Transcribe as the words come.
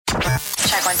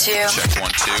Check 1 2. Check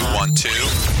 1 2 1 2.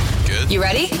 Good. You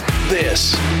ready?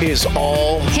 This is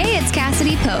all Hey, it's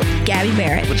Cassidy Pope, Gabby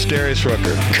Barrett. It's Darius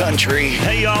Rucker. country.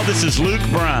 Hey, y'all, this is Luke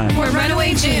Bryan. We're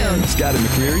Runaway June. Scotty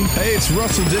McCreery. Hey, it's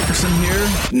Russell Dickerson here.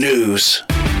 News.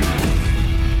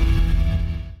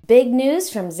 Big news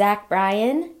from Zach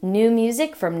Bryan, new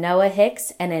music from Noah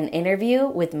Hicks, and an interview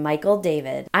with Micheal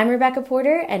David. I'm Rebecca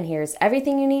Porter, and here's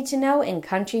everything you need to know in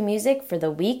country music for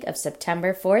the week of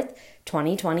September 4th,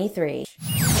 2023.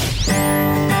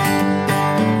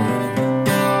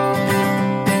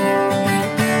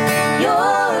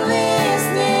 You're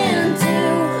listening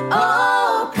to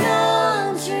All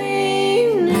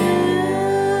Country News.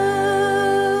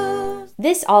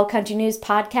 This All Country News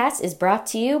podcast is brought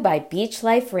to you by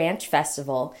Beachlife Ranch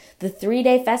Festival, the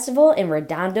 3-day festival in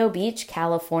Redondo Beach,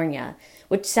 California,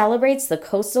 which celebrates the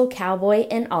coastal cowboy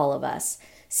in all of us.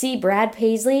 See Brad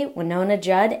Paisley, Winona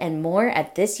Judd, and more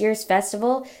at this year's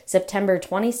festival, September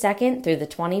 22nd through the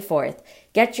 24th.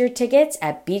 Get your tickets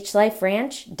at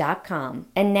beachliferanch.com.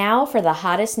 And now for the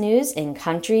hottest news in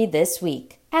country this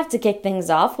week. Have to kick things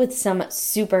off with some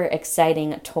super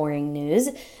exciting touring news.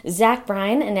 Zach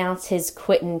Bryan announced his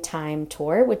Quittin' Time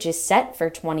tour, which is set for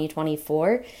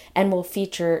 2024 and will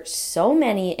feature so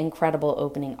many incredible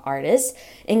opening artists,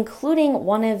 including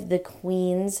one of the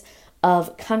queens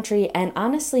of country and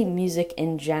honestly music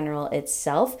in general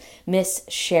itself, Miss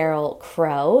Sheryl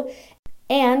Crow.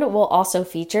 And will also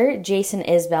feature Jason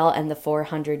Isbell and the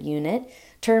 400 Unit,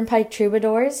 Turnpike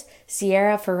Troubadours,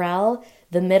 Sierra Farrell,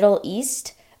 The Middle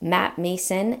East, Matt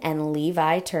Mason, and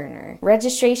Levi Turner.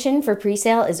 Registration for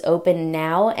presale is open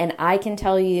now, and I can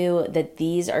tell you that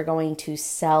these are going to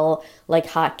sell like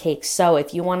hotcakes. So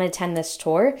if you want to attend this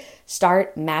tour,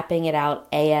 start mapping it out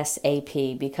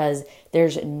ASAP because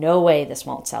there's no way this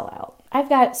won't sell out. I've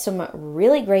got some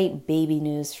really great baby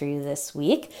news for you this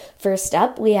week. First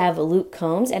up, we have Luke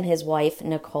Combs and his wife,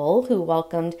 Nicole, who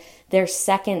welcomed their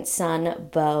second son,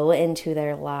 Beau, into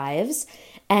their lives.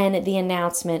 And the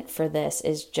announcement for this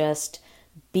is just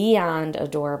beyond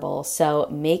adorable. So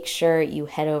make sure you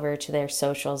head over to their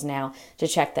socials now to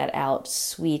check that out.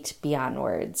 Sweet beyond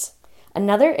words.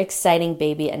 Another exciting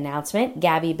baby announcement,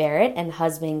 Gabby Barrett and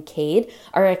husband Cade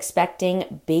are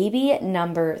expecting baby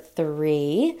number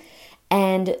 3.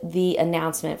 And the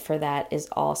announcement for that is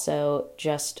also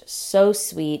just so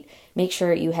sweet. Make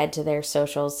sure you head to their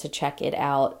socials to check it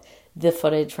out. The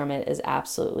footage from it is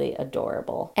absolutely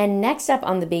adorable. And next up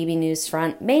on the baby news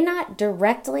front may not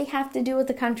directly have to do with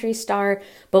the country star,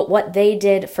 but what they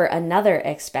did for another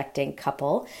expecting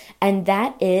couple, and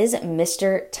that is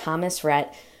Mr. Thomas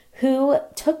Rhett, who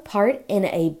took part in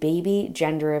a baby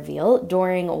gender reveal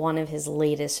during one of his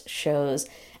latest shows.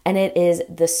 And it is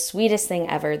the sweetest thing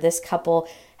ever. This couple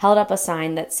held up a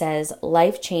sign that says,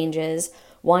 "Life changes.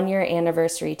 1-year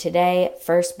anniversary today,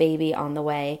 first baby on the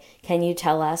way. Can you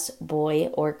tell us, boy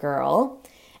or girl?"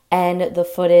 And the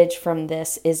footage from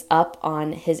this is up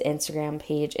on his Instagram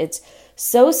page. It's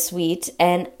so sweet.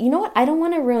 And you know what? I don't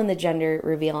want to ruin the gender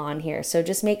reveal on here. So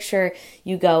just make sure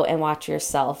you go and watch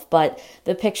yourself. But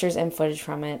the pictures and footage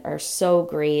from it are so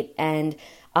great. And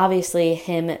obviously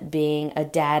him being a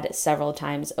dad several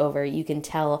times over, you can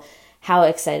tell how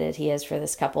excited he is for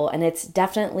this couple, and it's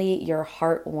definitely your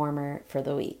heart warmer for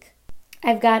the week.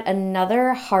 I've got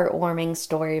another heartwarming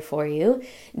story for you.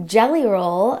 Jelly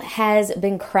Roll has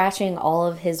been crashing all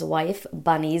of his wife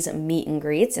Bunny's meet and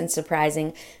greets and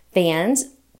surprising fans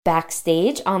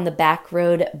backstage on the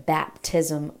Backroad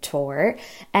Baptism tour,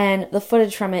 and the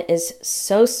footage from it is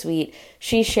so sweet.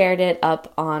 She shared it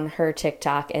up on her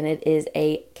TikTok, and it is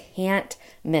a can't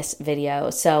miss video.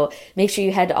 So make sure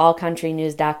you head to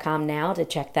allcountrynews.com now to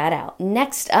check that out.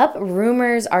 Next up,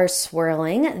 rumors are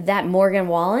swirling that Morgan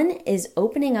Wallen is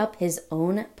opening up his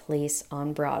own place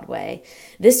on Broadway.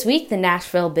 This week, the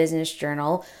Nashville Business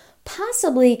Journal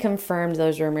possibly confirmed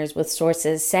those rumors with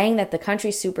sources saying that the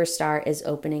country superstar is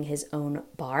opening his own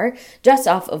bar just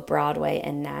off of Broadway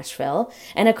in Nashville.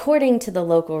 And according to the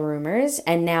local rumors,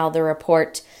 and now the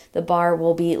report, the bar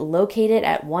will be located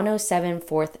at 107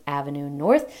 4th Avenue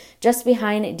North, just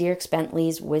behind Dierks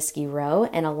Bentley's Whiskey Row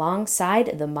and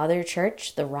alongside the Mother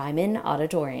Church, the Ryman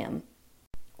Auditorium.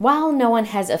 While no one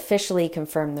has officially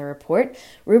confirmed the report,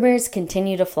 rumors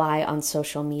continue to fly on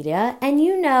social media, and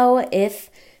you know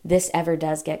if this ever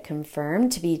does get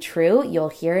confirmed to be true, you'll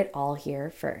hear it all here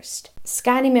first.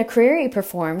 Scotty McCreery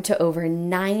performed to over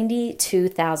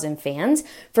 92,000 fans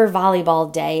for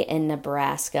Volleyball Day in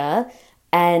Nebraska.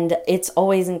 And it's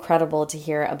always incredible to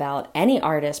hear about any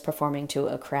artist performing to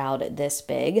a crowd this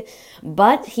big.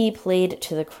 But he played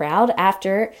to the crowd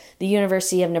after the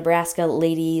University of Nebraska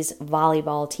ladies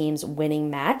volleyball team's winning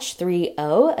match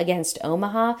 3-0 against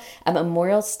Omaha at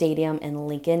Memorial Stadium in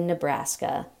Lincoln,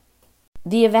 Nebraska.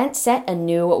 The event set a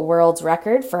new world's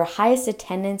record for highest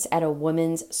attendance at a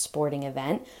women's sporting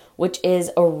event, which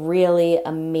is a really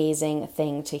amazing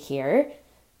thing to hear.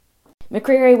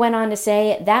 McCreary went on to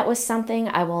say, "That was something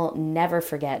I will never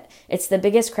forget. It's the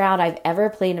biggest crowd I've ever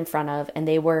played in front of, and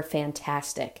they were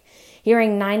fantastic.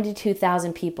 Hearing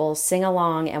 92,000 people sing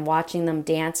along and watching them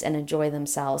dance and enjoy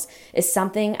themselves is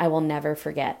something I will never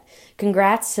forget.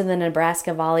 Congrats to the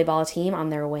Nebraska volleyball team on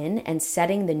their win and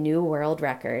setting the new world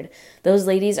record. Those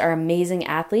ladies are amazing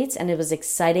athletes, and it was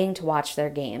exciting to watch their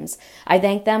games. I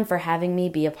thank them for having me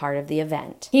be a part of the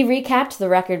event." He recapped the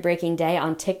record-breaking day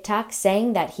on TikTok,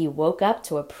 saying that he woke up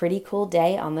to a pretty cool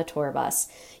day on the tour bus.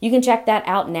 You can check that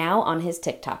out now on his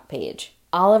TikTok page.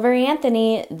 Oliver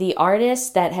Anthony, the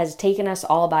artist that has taken us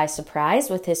all by surprise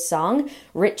with his song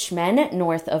Rich Men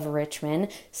North of Richmond,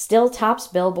 still tops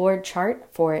Billboard chart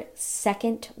for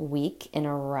second week in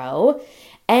a row.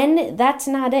 And that's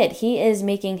not it. He is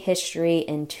making history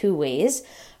in two ways.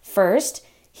 First,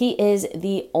 he is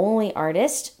the only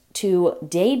artist to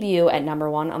debut at number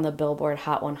one on the Billboard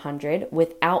Hot 100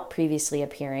 without previously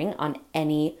appearing on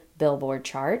any Billboard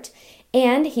chart.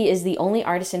 And he is the only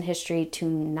artist in history to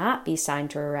not be signed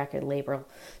to a record label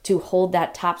to hold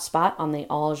that top spot on the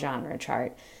all genre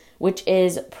chart, which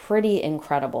is pretty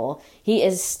incredible. He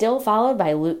is still followed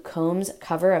by Luke Combs'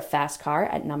 cover of Fast Car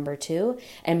at number 2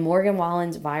 and Morgan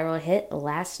Wallen's viral hit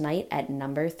Last Night at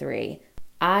number 3.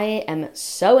 I am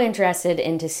so interested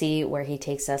in to see where he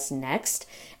takes us next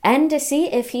and to see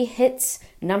if he hits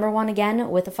number 1 again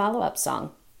with a follow-up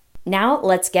song. Now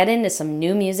let's get into some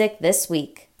new music this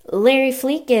week. Larry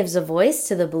Fleet gives a voice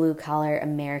to the blue-collar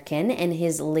American in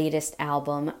his latest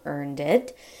album, Earned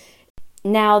It.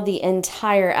 Now, the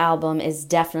entire album is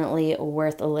definitely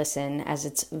worth a listen, as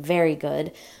it's very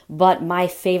good, but my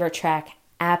favorite track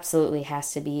absolutely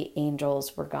has to be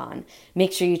Angels Were Gone.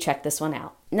 Make sure you check this one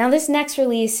out. Now, this next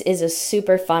release is a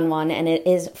super fun one, and it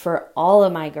is for all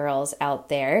of my girls out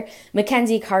there.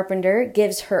 Mackenzie Carpenter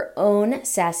gives her own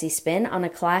sassy spin on a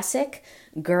classic,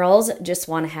 Girls Just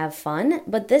Want to Have Fun,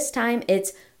 but this time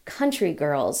it's Country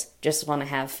Girls Just Want to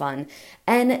Have Fun.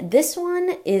 And this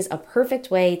one is a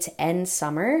perfect way to end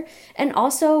summer and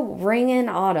also bring in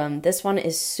autumn. This one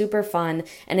is super fun.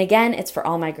 And again, it's for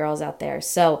all my girls out there.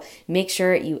 So make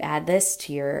sure you add this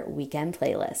to your weekend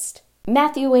playlist.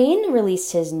 Matthew Wayne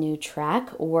released his new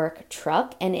track, Work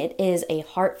Truck, and it is a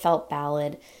heartfelt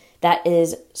ballad that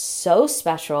is so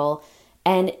special.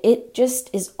 And it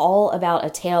just is all about a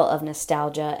tale of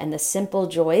nostalgia and the simple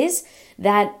joys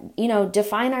that,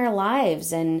 define our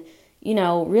lives and,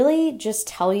 really just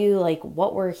tell you like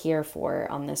what we're here for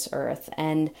on this earth.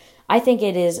 And I think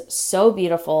it is so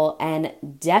beautiful and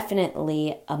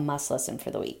definitely a must listen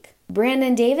for the week.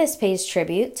 Brandon Davis pays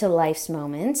tribute to life's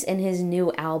moments in his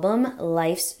new album,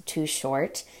 Life's Too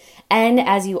Short. And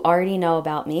as you already know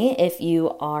about me, if you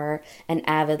are an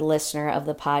avid listener of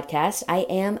the podcast, I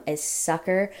am a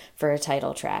sucker for a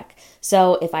title track.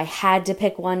 So if I had to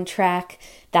pick one track,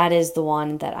 that is the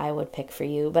one that I would pick for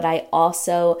you. But I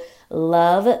also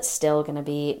love Still Gonna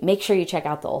Be. Make sure you check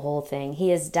out the whole thing.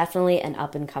 He is definitely an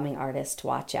up-and-coming artist to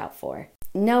watch out for.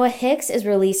 Noah Hicks is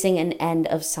releasing an end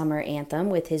of summer anthem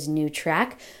with his new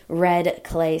track, Red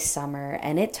Clay Summer.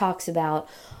 And it talks about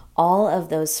all of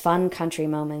those fun country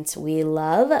moments we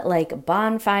love, like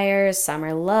bonfires,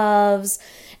 summer loves,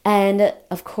 and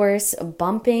of course,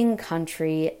 bumping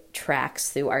country tracks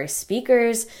through our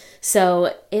speakers.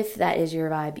 So if that is your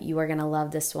vibe, you are going to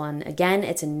love this one. Again,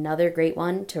 it's another great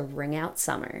one to ring out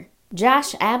summer.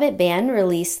 Josh Abbott Band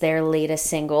released their latest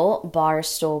single,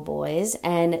 Barstool Boys,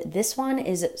 and this one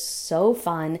is so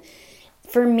fun.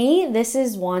 For me, this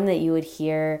is one that you would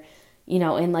hear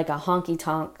in like a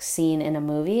honky-tonk scene in a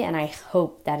movie, and I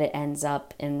hope that it ends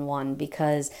up in one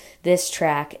because this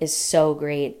track is so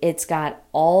great. It's got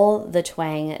all the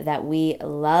twang that we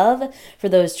love for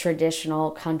those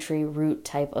traditional country root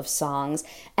type of songs,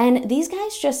 and these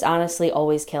guys just honestly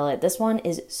always kill it. This one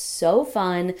is so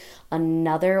fun.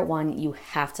 Another one you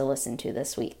have to listen to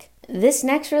this week. This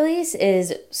next release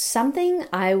is something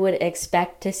I would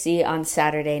expect to see on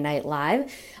Saturday Night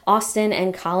Live. Austin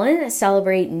and Colin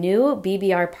celebrate new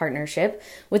BBR partnership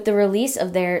with the release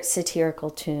of their satirical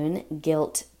tune,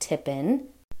 Guilt Tippin'.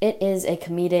 It is a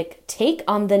comedic take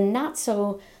on the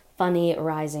not-so-fun funny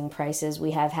rising prices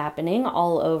we have happening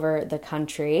all over the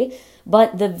country.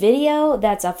 But the video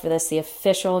that's up for this, the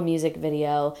official music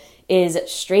video, is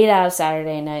straight out of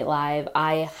Saturday Night Live.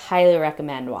 I highly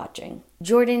recommend watching.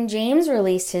 Jordan James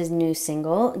released his new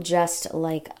single, Just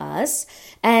Like Us,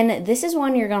 and this is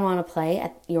one you're going to want to play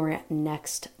at your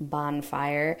next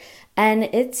bonfire. And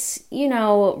it's,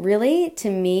 really,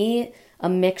 to me, a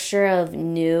mixture of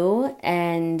new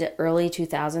and early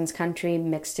 2000s country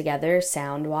mixed together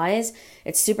sound-wise.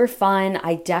 It's super fun.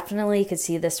 I definitely could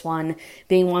see this one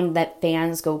being one that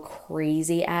fans go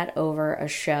crazy at over a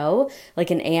show,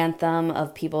 like an anthem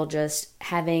of people just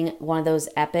having one of those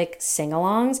epic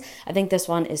sing-alongs. I think this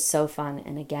one is so fun,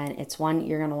 and again, it's one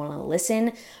you're going to want to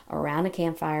listen around a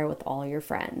campfire with all your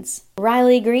friends.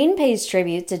 Riley Green pays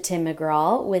tribute to Tim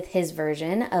McGraw with his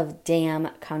version of Damn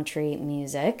Country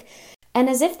Music. And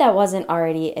as if that wasn't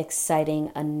already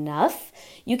exciting enough,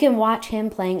 you can watch him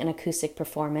playing an acoustic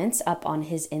performance up on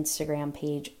his Instagram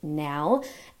page now.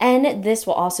 And this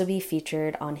will also be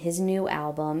featured on his new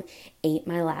album, Ain't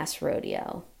My Last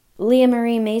Rodeo. Leah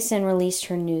Marie Mason released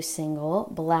her new single,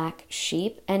 Black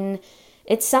Sheep, and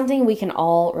it's something we can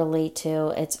all relate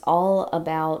to. It's all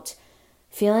about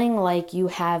feeling like you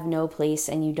have no place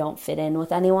and you don't fit in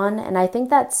with anyone. And I think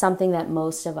that's something that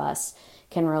most of us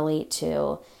can relate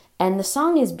to. And the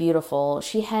song is beautiful.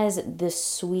 She has the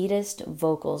sweetest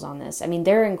vocals on this. I mean,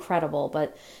 they're incredible,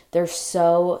 but they're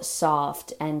so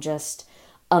soft and just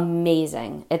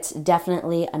amazing. It's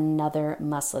definitely another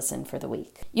must listen for the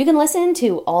week. You can listen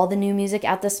to all the new music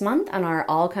out this month on our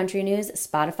All Country News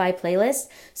Spotify playlist,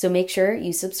 so make sure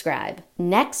you subscribe.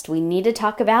 Next, we need to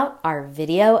talk about our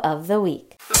video of the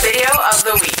week. Video of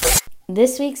the week.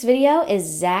 This week's video is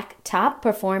Zach Top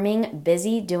performing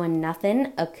Busy Doing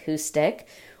Nothing acoustic,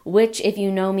 which, if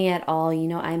you know me at all, you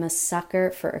know I'm a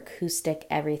sucker for acoustic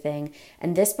everything,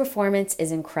 and this performance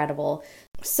is incredible.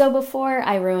 So before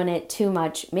I ruin it too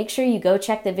much, make sure you go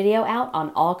check the video out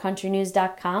on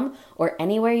allcountrynews.com or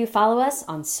anywhere you follow us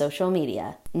on social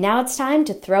media. Now it's time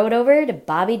to throw it over to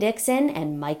Bobby Dixon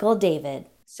and Micheal David.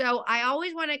 So I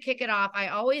always want to kick it off. I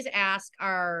always ask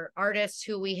our artists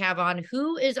who we have on,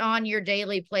 who is on your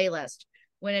daily playlist?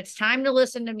 When it's time to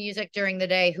listen to music during the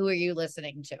day, who are you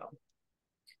listening to?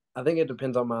 I think it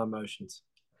depends on my emotions.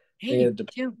 Hey, it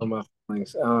depends on my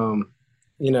feelings.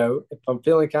 If I'm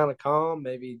feeling kind of calm,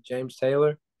 maybe James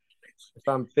Taylor. If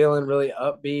I'm feeling really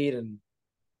upbeat, and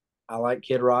I like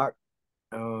Kid Rock.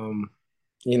 So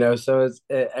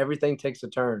everything takes a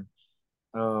turn.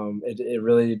 It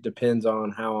really depends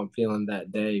on how I'm feeling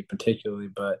that day, particularly.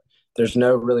 But there's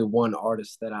no really one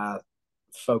artist that I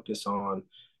focus on.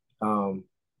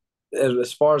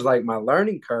 As far as like my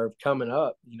learning curve coming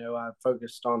up, I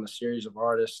focused on a series of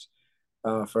artists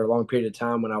for a long period of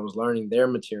time when I was learning their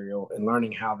material and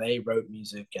learning how they wrote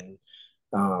music and,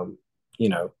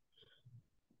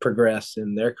 progressed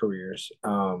in their careers.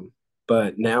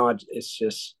 But now it's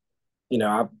just,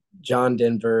 John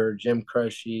Denver, Jim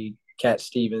Croce, Cat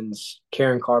Stevens,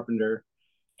 Karen Carpenter,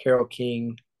 Carole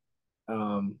King,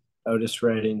 Otis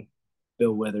Redding,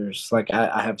 Bill Withers. Like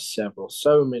I have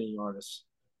so many artists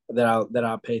that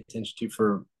I pay attention to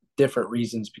for different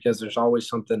reasons, because there's always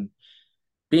something.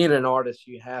 Being an artist,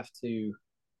 you have to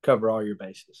cover all your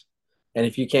bases, and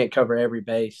if you can't cover every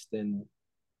base, then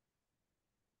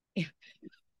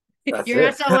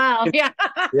you're SOL. Yeah.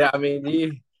 Yeah, I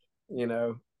mean,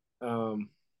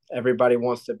 everybody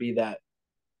wants to be that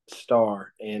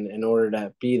star, and in order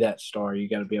to be that star, you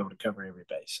got to be able to cover every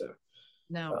base. So,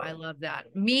 no, I love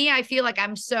that. Me, I feel like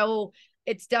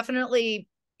it's definitely,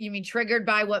 triggered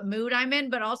by what mood I'm in,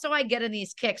 but also I get in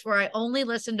these kicks where I only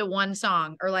listen to one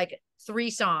song or like 3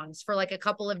 songs for like a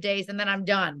couple of days, and then I'm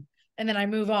done, and then I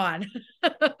move on.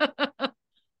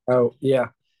 Oh yeah.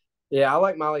 Yeah, I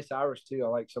like Miley Cyrus too. I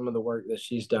like some of the work that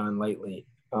she's done lately.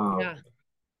 Yeah.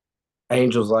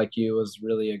 Angels Like You was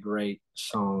really a great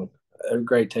song, a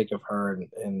great take of her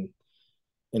and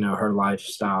her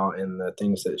lifestyle and the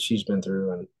things that she's been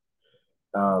through. And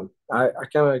I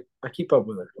keep up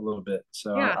with her a little bit.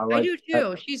 So yeah, I do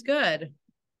too. She's good.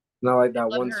 And I like that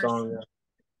one her song.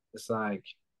 It's like,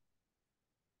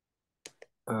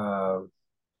 and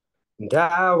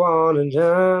I want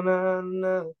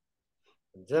to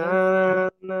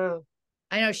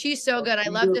I know she's so good. I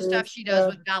love the stuff she does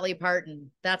with Dolly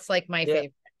Parton. That's like my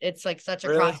favorite. It's like such a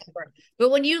crossover.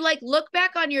 But when you like look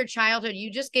back on your childhood,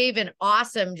 you just gave an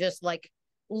awesome, just like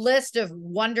list of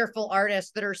wonderful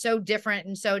artists that are so different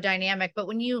and so dynamic. But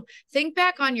when you think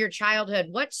back on your childhood,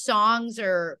 what songs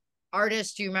or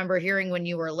artists do you remember hearing when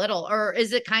you were little, or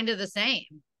is it kind of the same?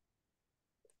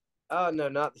 No,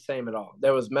 not the same at all.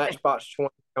 There was Matchbox 20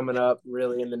 coming up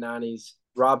really in the 90s.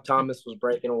 Rob Thomas was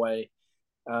breaking away.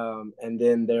 And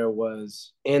then there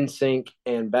was NSYNC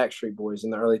and Backstreet Boys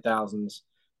in the early thousands,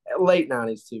 late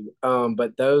 90s too.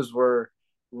 But those were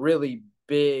really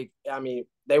big. I mean,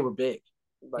 they were big.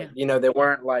 Like, they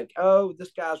weren't like, oh,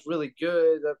 this guy's really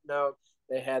good. No,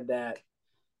 they had that.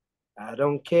 I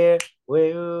don't care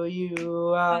where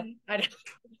you are.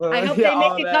 I hope they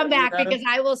make a comeback because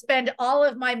I will spend all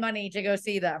of my money to go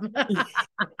see them.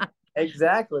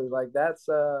 Exactly. Like that's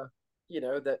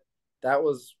that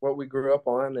was what we grew up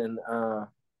on, and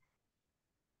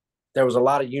there was a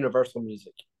lot of universal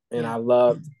music, and I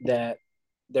loved that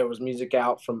there was music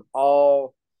out from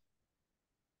all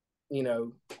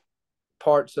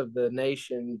parts of the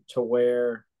nation to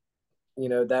where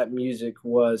that music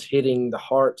was hitting the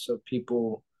hearts of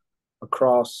people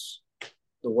across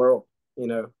the world,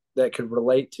 that could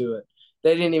relate to it.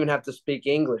 They didn't even have to speak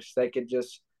English. They could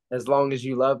just, as long as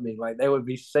you love me, like they would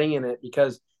be singing it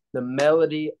because the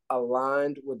melody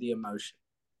aligned with the emotion.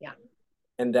 Yeah.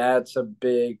 And that's a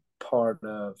big part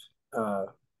of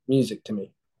music to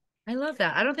me. I love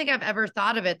that. I don't think I've ever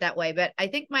thought of it that way, but I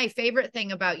think my favorite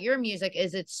thing about your music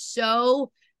is it's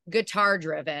so guitar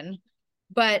driven.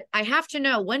 But I have to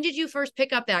know, when did you first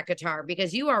pick up that guitar?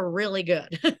 Because you are really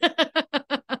good.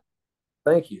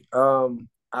 Thank you.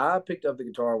 I picked up the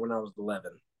guitar when I was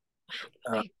 11.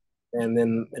 And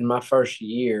then in my first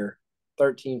year,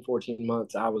 13, 14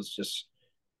 months, I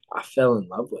fell in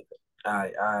love with it.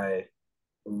 I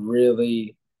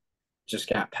really just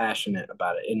got passionate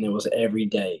about it. And it was every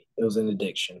day. It was an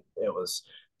addiction. It was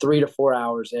 3 to 4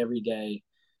 hours every day.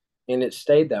 And it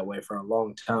stayed that way for a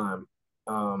long time.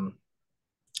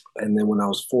 And then when I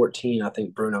was 14, I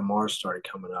think Bruno Mars started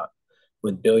coming up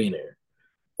with Billionaire.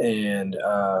 And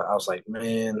I was like,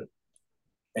 man.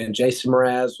 And Jason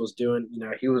Mraz was doing,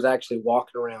 he was actually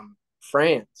walking around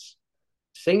France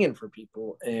singing for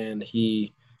people. And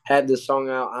he had this song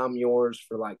out, I'm Yours,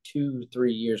 for like 2-3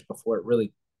 years before it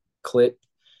really clicked.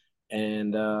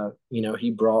 And,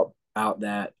 he brought out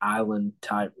that island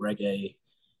type reggae,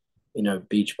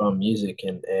 beach bum music.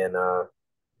 And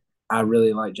I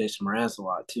really like Jason Mraz a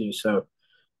lot too. So,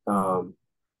 I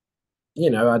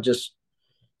just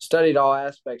studied all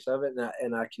aspects of it,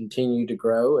 and I continued to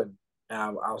grow. And I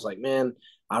was like, man,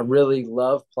 I really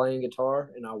love playing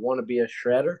guitar, and I want to be a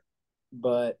shredder,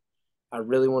 but I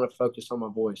really want to focus on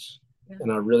my voice,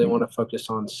 and I really want to focus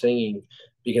on singing,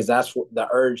 because that's what the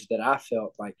urge that I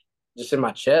felt like just in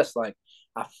my chest. Like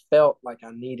I felt like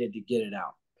I needed to get it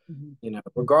out,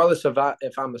 regardless of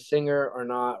if I'm a singer or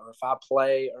not, or if I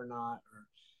play or not, or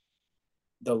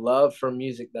the love for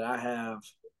music that I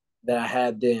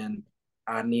had then.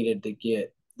 I needed to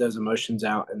get those emotions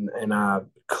out, and I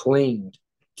clinged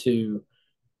to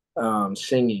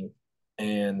singing.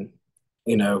 And,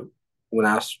 when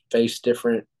I faced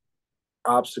different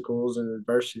obstacles and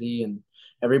adversity, and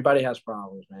everybody has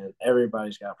problems, man.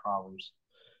 Everybody's got problems.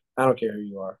 I don't care who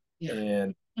you are. Yeah.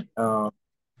 And,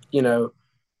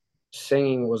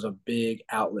 singing was a big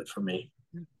outlet for me,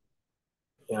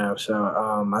 so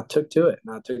I took to it,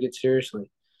 and I took it seriously.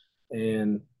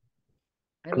 And,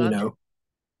 I love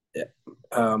it.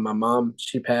 My mom,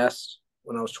 she passed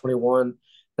when I was 21, and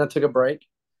I took a break,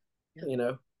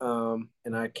 and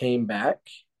I came back.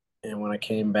 And when I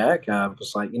came back, I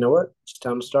was like, you know what? It's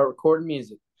time to start recording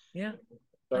music. Yeah.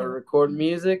 Started recording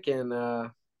music, and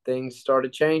things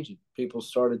started changing. People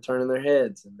started turning their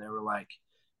heads, and they were like,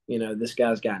 this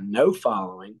guy's got no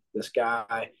following. This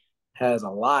guy has a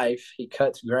life. He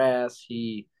cuts grass.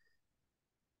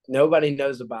 Nobody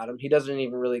knows about him. He doesn't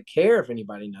even really care if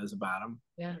anybody knows about him.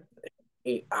 Yeah.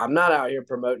 I'm not out here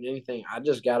promoting anything. I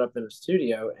just got up in a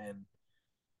studio, and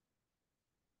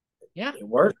it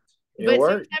worked.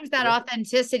 Sometimes that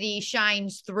authenticity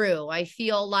shines through. I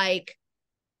feel like,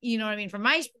 what I mean? From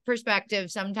my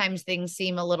perspective, sometimes things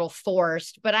seem a little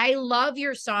forced, but I love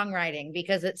your songwriting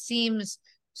because it seems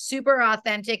super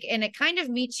authentic, and it kind of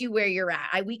meets you where you're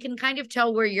at. We can kind of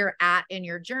tell where you're at in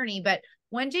your journey, but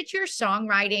when did your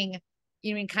songwriting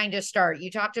kind of start? You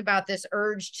talked about this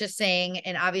urge to sing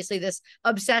and obviously this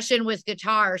obsession with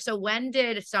guitar. So when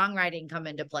did songwriting come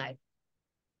into play?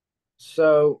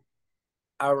 So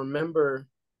I remember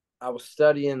I was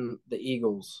studying the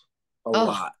Eagles a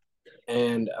lot.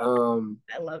 And I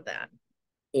love that.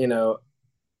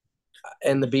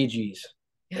 And the Bee Gees.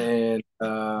 Yeah.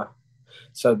 And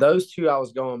so those two I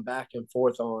was going back and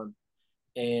forth on,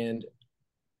 and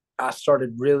I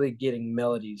started really getting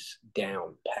melodies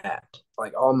down pat,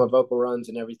 like all my vocal runs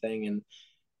and everything.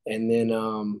 And then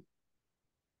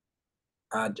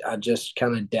I just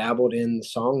kind of dabbled in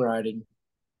songwriting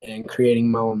and creating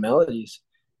my own melodies.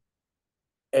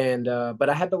 And but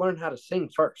I had to learn how to sing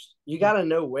first. You got to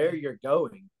know where you're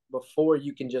going before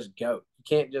you can just go. You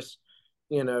can't just,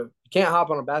 you can't hop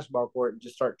on a basketball court and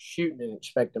just start shooting and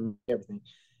expect to make everything.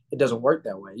 It doesn't work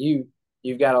that way.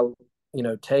 You've got to,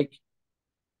 take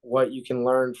what you can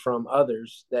learn from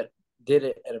others that did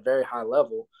it at a very high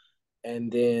level,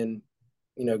 and then,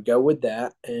 go with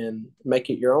that and make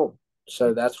it your own.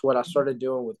 So that's what I started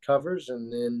doing with covers,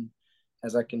 and then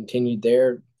as I continued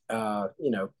there,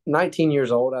 19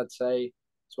 years old, I'd say,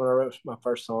 is when I wrote my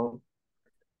first song.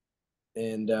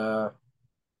 And but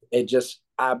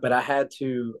I had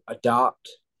to I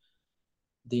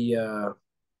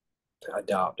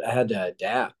had to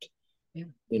adapt,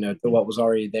 to what was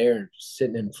already there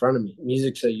sitting in front of me.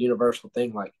 Music's a universal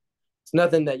thing. Like, it's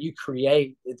nothing that you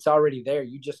create, it's already there.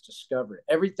 You just discover it.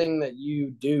 Everything that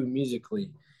you do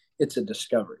musically, it's a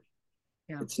discovery.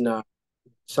 Yeah. It's not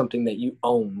something that you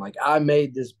own. Like, I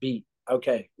made this beat.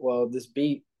 Okay, well, this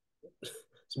beat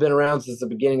it's been around since the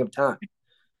beginning of time.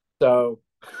 So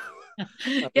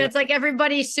yeah, it's like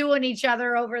everybody suing each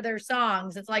other over their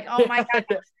songs. It's like, oh my God.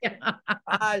 Yeah.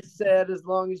 I said, as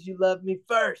long as you love me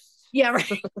first. Yeah,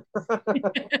 right.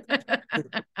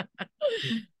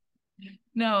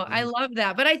 No, I love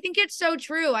that. But I think it's so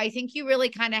true. I think you really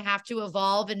kind of have to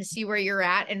evolve and see where you're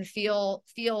at and feel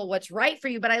what's right for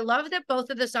you. But I love that both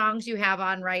of the songs you have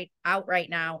out right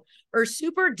now are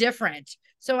super different.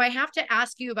 So I have to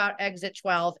ask you about Exit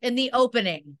 12 in the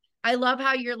opening. I love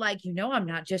how you're like, I'm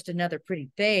not just another pretty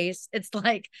face. It's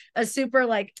like a super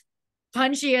like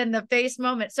punchy in the face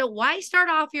moment. So why start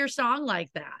off your song like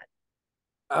that?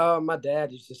 My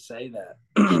dad used to say that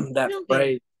that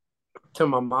phrase to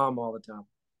my mom all the time,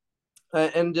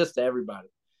 and just to everybody.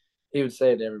 He would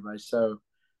say it to everybody. So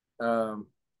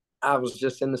I was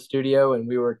just in the studio and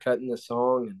we were cutting the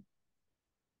song, and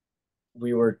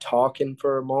we were talking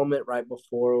for a moment right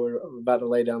before we were about to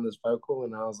lay down this vocal,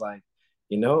 and I was like,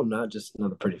 I'm not just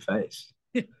another pretty face.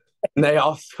 And they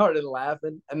all started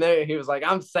laughing, and then he was like,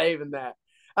 I'm saving that.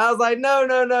 I was like, no,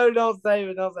 don't save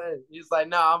it, don't save it. He was like,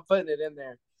 no, I'm putting it in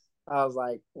there. I was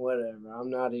like, whatever.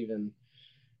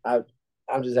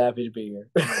 I'm just happy to be here.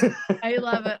 I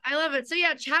love it. So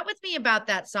yeah, chat with me about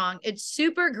that song. It's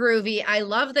super groovy. I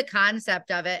love the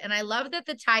concept of it. And I love that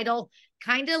the title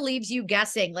kind of leaves you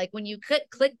guessing. Like, when you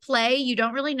click play, you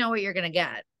don't really know what you're going to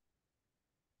get.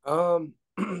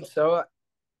 So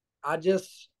I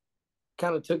just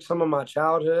kind of took some of my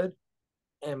childhood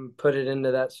and put it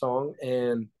into that song.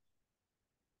 And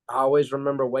I always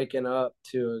remember waking up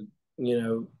to,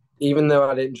 even though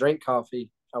I didn't drink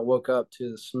coffee, I woke up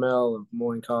to the smell of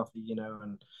morning coffee,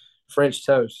 and French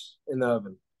toast in the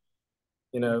oven,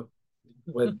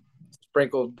 with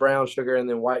sprinkled brown sugar and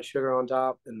then white sugar on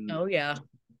top. And oh yeah,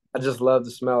 I just love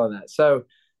the smell of that. So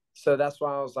that's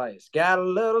why I was like, it's got a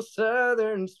little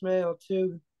southern smell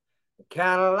too,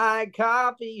 kind of like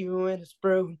coffee when it's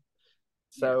brewed.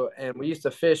 So, and we used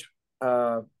to fish in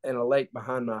a lake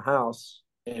behind my house,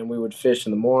 and we would fish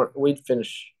in the morning. We'd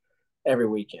finish every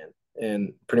weekend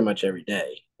and pretty much every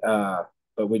day.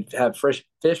 But we'd have fresh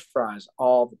fish fries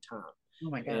all the time. Oh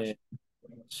my gosh. And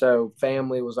so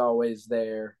family was always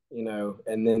there, and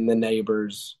then the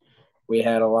neighbors. We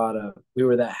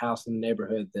were that house in the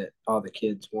neighborhood that all the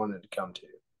kids wanted to come to,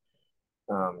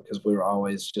 because we were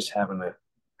always just having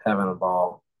a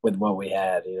ball with what we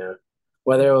had,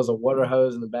 whether it was a water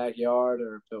hose in the backyard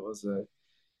or if it was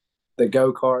the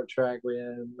go-kart track we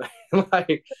had.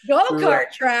 Like,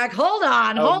 go-kart track. Hold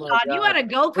on. God. You had a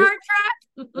go-kart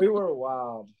track? We were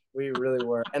wild. We really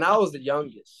were. And I was the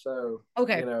youngest, so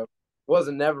okay. It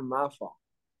wasn't never my fault.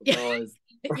 Always...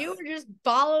 you were just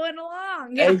following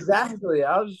along. Exactly.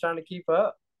 I was just trying to keep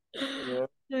up. I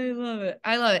love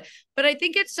it. But I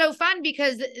think it's so fun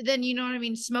because then, you know what I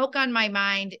mean? Smoke on My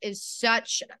Mind is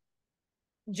such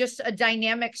just a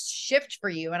dynamic shift for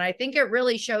you. And I think it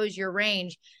really shows your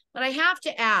range. But I have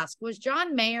to ask, was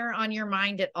John Mayer on your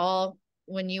mind at all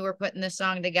when you were putting this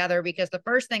song together? Because the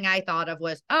first thing I thought of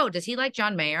was, oh, does he like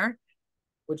John Mayer?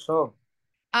 Which song?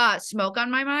 Smoke on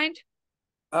My Mind.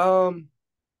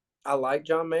 I like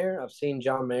John Mayer. I've seen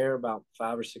John Mayer about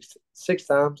 5 or 6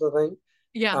 times, I think.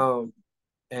 Yeah.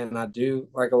 And I do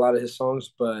like a lot of his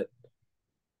songs, but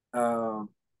I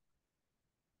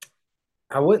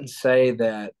wouldn't say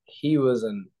that he was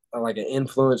an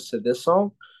influence to this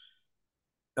song.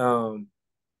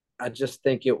 I just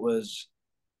think it was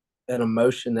an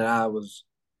emotion that I was,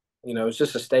 it's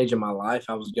just a stage in my life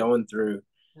I was going through,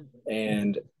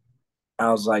 and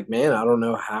I was like, man, I don't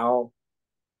know how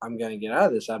I'm going to get out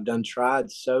of this. I've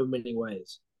tried so many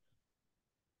ways.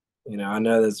 I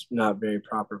know that's not very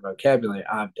proper vocabulary.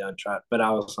 I've tried, but I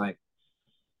was like,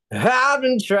 I've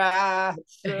been tried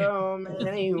so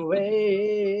many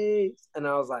ways. And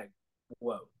I was like,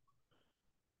 whoa,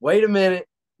 wait a minute.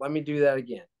 Let me do that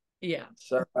again. Yeah.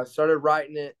 So I started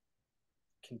writing it,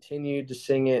 continued to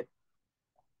sing it.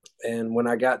 And when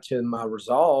I got to my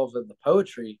resolve of the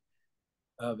poetry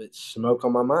of it, smoke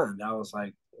on my mind, I was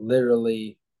like,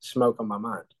 literally smoke on my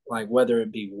mind. Like, whether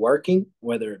it be working,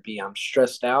 whether it be I'm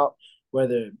stressed out,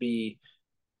 whether it be,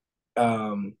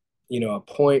 a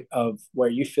point of where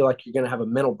you feel like you're going to have a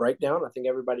mental breakdown. I think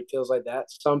everybody feels like that.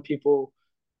 Some people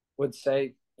would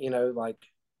say, like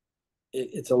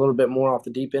it's a little bit more off the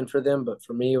deep end for them. But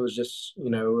for me, it was just,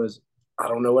 I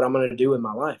don't know what I'm going to do with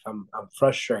my life. I'm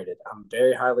frustrated. I'm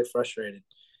very highly frustrated,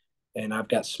 and I've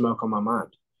got smoke on my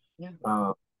mind.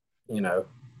 Yeah. You know,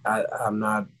 I'm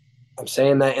not. I'm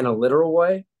saying that in a literal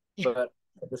way, but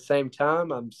at the same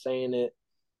time, I'm saying it,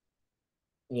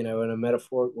 in a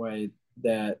metaphoric way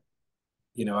that,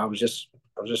 I was just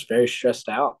very stressed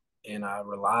out, and I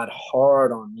relied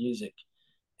hard on music.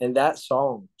 And that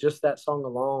song, just that song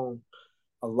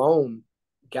alone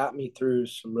got me through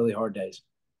some really hard days.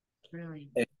 Really?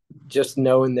 And just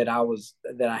knowing that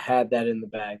I had that in the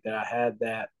bag, that I had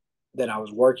that I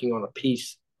was working on a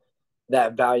piece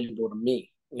that valuable to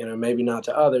me, maybe not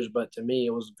to others, but to me,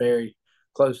 it was very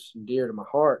close and dear to my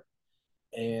heart.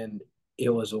 And it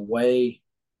was a way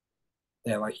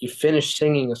that, like, you finish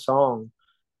singing a song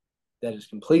that is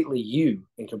completely you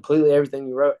and completely everything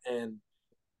you wrote, and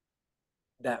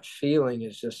that feeling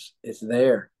is just, it's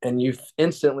there, and you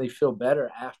instantly feel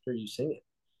better after you sing it.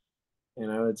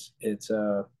 It's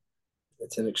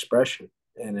an expression,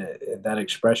 and that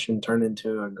expression turned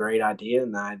into a great idea,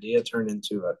 and the idea turned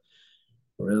into a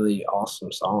really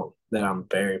awesome song that I'm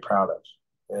very proud of.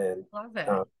 And Love it.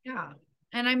 Yeah.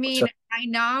 And I mean, so, I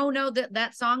now know that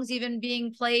that song's even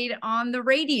being played on the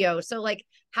radio. So, like,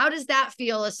 how does that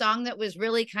feel? A song that was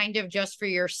really kind of just for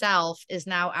yourself is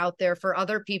now out there for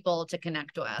other people to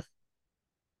connect with.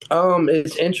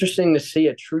 it's interesting to see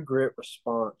a True Grit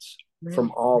response from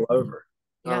Really? all over,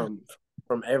 Yeah.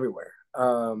 from everywhere,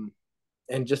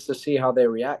 and just to see how they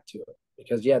react to it.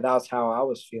 Because yeah, that's how I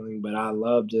was feeling, but I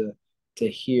love to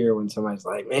hear when somebody's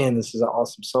like, "Man, this is an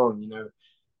awesome song,"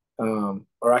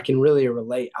 or I can really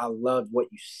relate. I love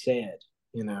what you said,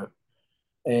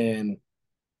 and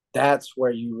that's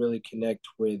where you really connect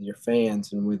with your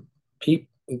fans and with people,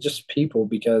 just people,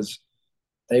 because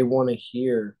they want to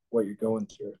hear what you're going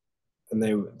through, and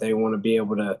they want to be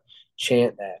able to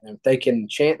chant that. And if they can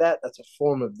chant that, that's a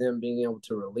form of them being able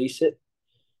to release it,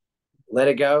 let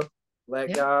it go, let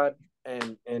Yeah. God,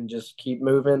 and just keep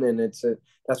moving. And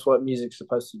that's what music's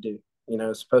supposed to do.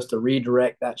 It's supposed to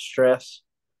redirect that stress,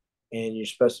 and you're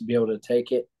supposed to be able to take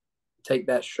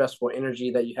that stressful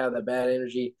energy that you have, that bad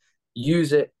energy,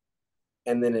 use it,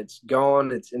 and then it's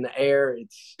gone. It's in the air.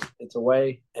 It's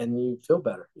away, and you feel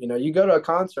better. You go to a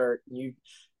concert, and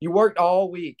you worked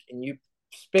all week, and you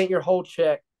spent your whole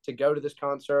check to go to this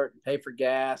concert and pay for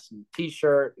gas and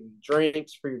t-shirt and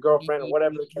drinks for your girlfriend or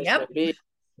whatever the case Yep. may be.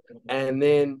 And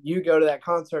then you go to that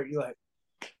concert, you're like,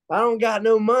 I don't got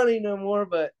no money no more,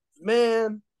 but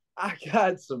man, I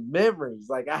got some memories.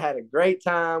 Like, I had a great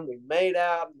time. We made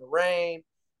out in the rain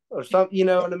or something, you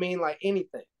know what I mean? Like,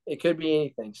 anything. It could be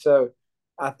anything. So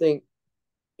I think,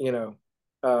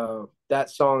 that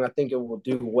song, I think it will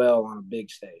do well on a big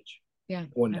stage. Yeah.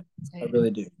 One day. I really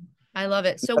do. I love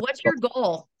it. So what's your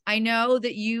goal? I know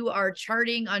that you are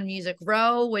charting on Music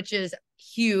Row, which is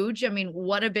huge. I mean,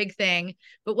 what a big thing.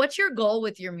 But what's your goal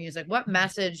with your music? What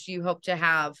message do you hope to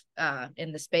have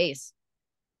in the space?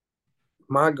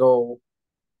 My goal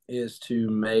is to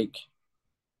make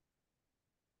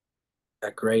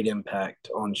a great impact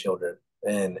on children,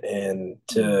 and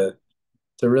to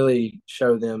really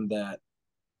show them that,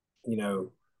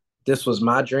 this was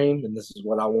my dream and this is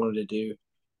what I wanted to do,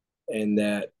 and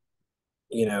that,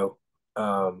 you know,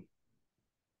 um,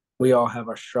 we all have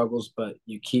our struggles, but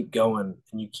you keep going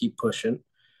and you keep pushing.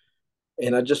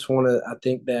 And I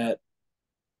think that,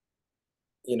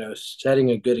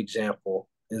 setting a good example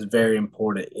is very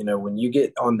important. When you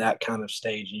get on that kind of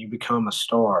stage and you become a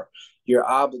star, you're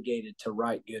obligated to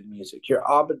write good music. Your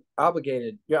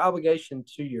obligation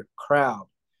to your crowd.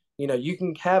 You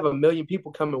can have 1 million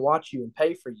people come and watch you and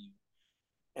pay for you,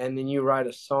 and then you write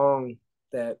a song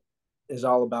that is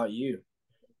all about you,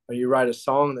 or you write a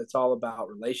song that's all about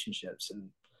relationships, and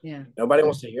Yeah. nobody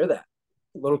wants to hear that.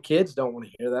 Little kids don't want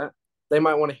to hear that. They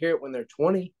might want to hear it when they're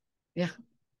 20, Yeah.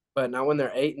 but not when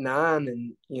they're 8 and 9,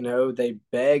 and they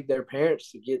beg their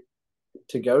parents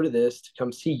to go to this, to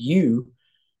come see you.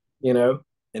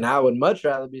 And I would much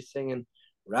rather be singing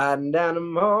 "Riding Down the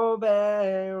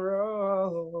Mulberry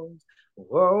Road."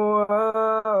 Whoa,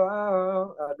 whoa,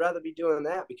 rather be doing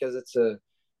that because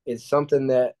it's something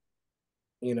that,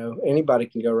 anybody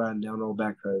can go riding down old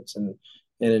back roads and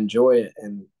enjoy it.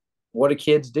 And what do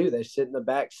kids do? They sit in the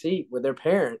back seat with their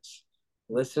parents,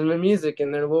 listening to music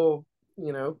in their little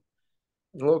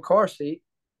car seat,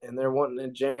 and they're wanting to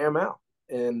jam out.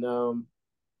 And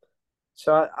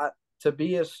so to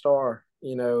be a star,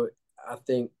 I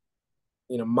think,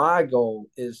 my goal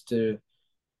is to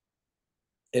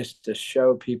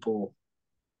show people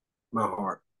my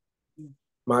heart.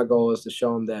 My goal is to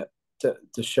show them that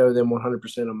to show them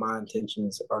 100% of my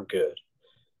intentions are good,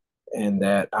 and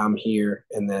that I'm here,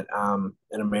 and that I'm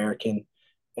an American,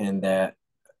 and that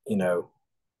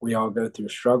we all go through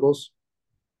struggles,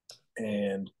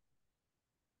 and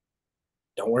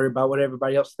don't worry about what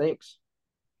everybody else thinks.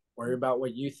 Worry about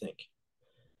what you think,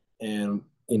 and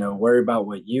worry about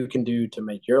what you can do to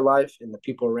make your life and the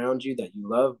people around you that you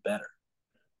love better.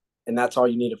 And that's all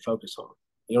you need to focus on.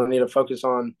 You don't need to focus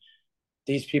on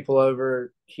these people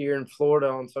over here in Florida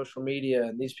on social media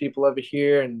and these people over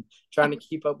here and trying to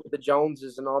keep up with the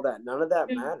Joneses and all that. None of that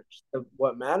matters.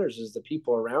 What matters is the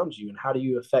people around you and how do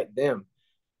you affect them.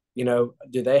 Do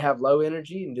they have low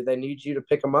energy and do they need you to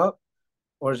pick them up?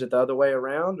 Or is it the other way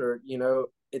around? Or,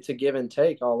 it's a give and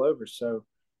take all over. So,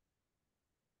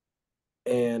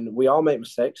 and we all make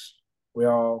mistakes. We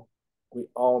all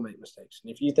make mistakes.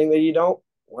 And if you think that you don't,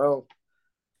 well,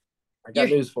 I got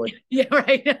news for you. Yeah,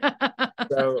 right.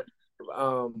 So,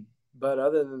 but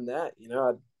other than that,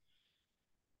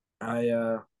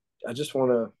 I just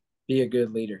want to be a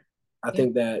good leader. I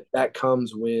think that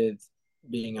comes with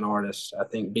being an artist. I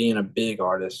think being a big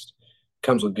artist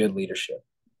comes with good leadership.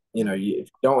 If you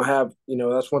don't have,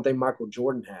 that's one thing Michael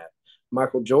Jordan had.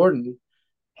 Michael Jordan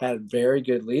had very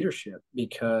good leadership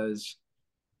because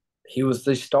he was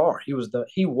the star. He was the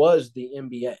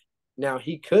NBA. Now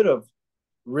he could have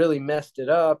really messed it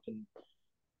up and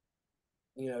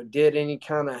did any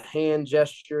kind of hand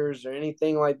gestures or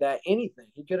anything like that. Anything.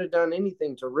 He could have done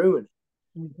anything to ruin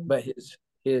it. Mm-hmm. But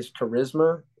his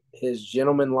charisma, his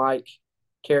gentleman-like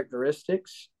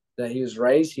characteristics that he was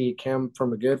raised, he came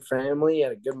from a good family,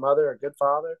 had a good mother, a good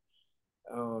father,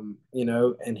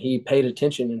 and he paid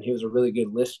attention and he was a really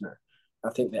good listener. I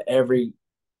think that every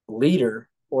leader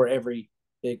or every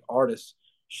big artist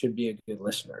should be a good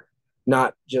listener,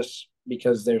 not just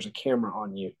because there's a camera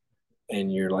on you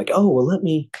and you're like, oh, well, let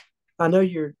me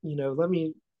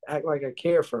act like I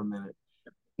care for a minute.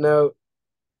 No,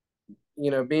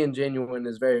 being genuine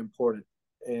is very important.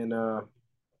 And, I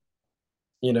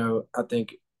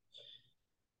think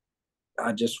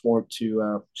I just want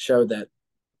to show that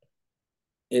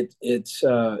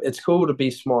it's cool to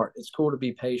be smart. It's cool to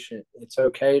be patient. It's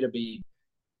okay to be,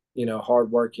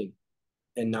 hardworking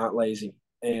and not lazy.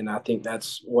 And I think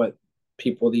that's what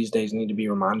people these days need to be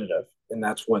reminded of. And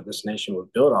that's what this nation was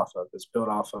built off of. It's built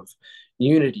off of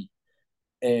unity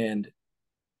and,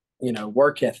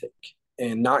 work ethic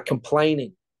and not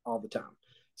complaining all the time.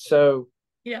 So,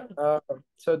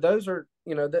 so those are,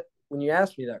 that when you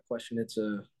ask me that question, it's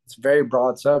a very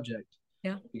broad subject.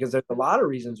 Yeah. Because there's a lot of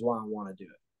reasons why I want to do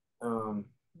it.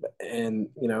 And,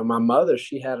 my mother,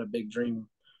 she had a big dream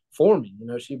for me.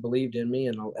 She believed in me,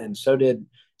 and so did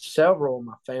several of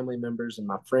my family members and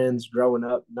my friends growing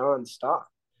up nonstop.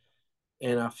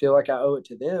 And I feel like I owe it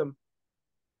to them,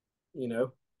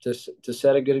 to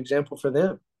set a good example for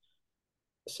them.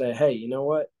 Say, hey, you know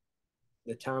what?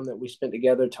 The time that we spent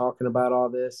together talking about all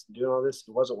this, doing all this,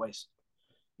 it wasn't wasted.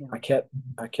 Yeah.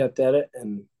 I kept at it,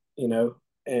 and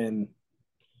and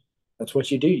that's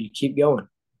what you do. You keep going.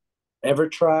 Ever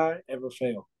try, ever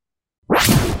fail.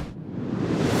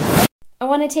 I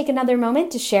want to take another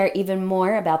moment to share even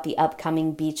more about the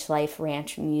upcoming Beachlife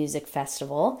Ranch Music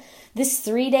Festival. This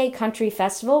 3-day country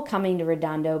festival coming to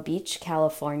Redondo Beach,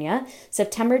 California,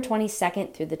 September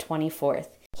 22nd through the 24th.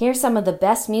 Here's some of the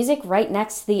best music right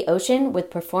next to the ocean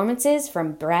with performances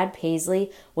from Brad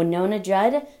Paisley, Winona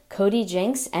Judd, Cody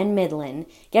Jinks, and Midland.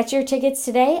 Get your tickets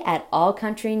today at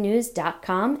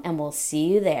allcountrynews.com and we'll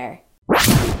see you there.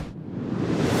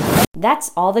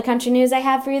 That's all the country news I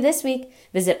have for you this week.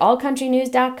 Visit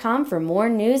allcountrynews.com for more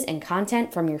news and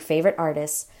content from your favorite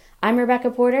artists. I'm Rebecca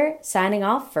Porter, signing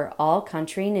off for All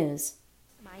Country News.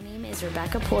 My name is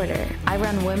Rebecca Porter. I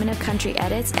run Women of Country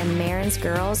Edits and Marin's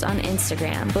Girls on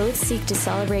Instagram. Both seek to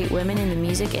celebrate women in the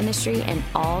music industry and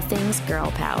all things girl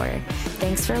power.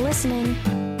 Thanks for listening.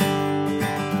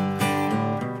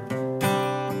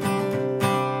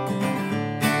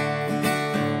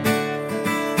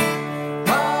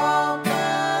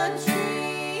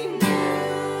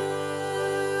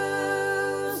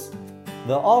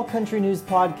 The All Country News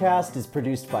podcast is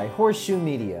produced by Horseshoe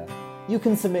Media. You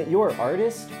can submit your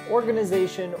artist,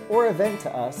 organization, or event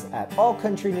to us at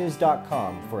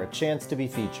allcountrynews.com for a chance to be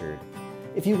featured.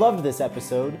 If you loved this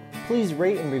episode, please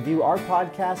rate and review our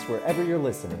podcast wherever you're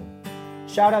listening.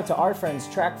 Shout out to our friends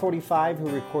Track 45 who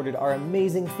recorded our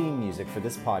amazing theme music for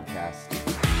this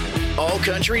podcast. All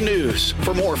Country News.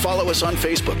 For more, follow us on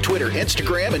Facebook, Twitter,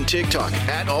 Instagram, and TikTok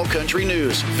at All Country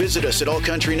News. Visit us at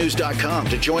allcountrynews.com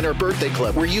to join our birthday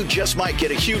club where you just might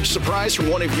get a huge surprise from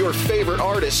one of your favorite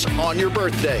artists on your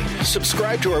birthday.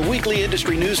 Subscribe to our weekly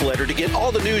industry newsletter to get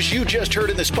all the news you just heard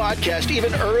in this podcast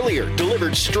even earlier,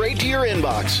 delivered straight to your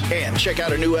inbox. And check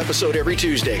out a new episode every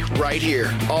Tuesday right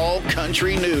here, All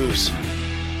Country News.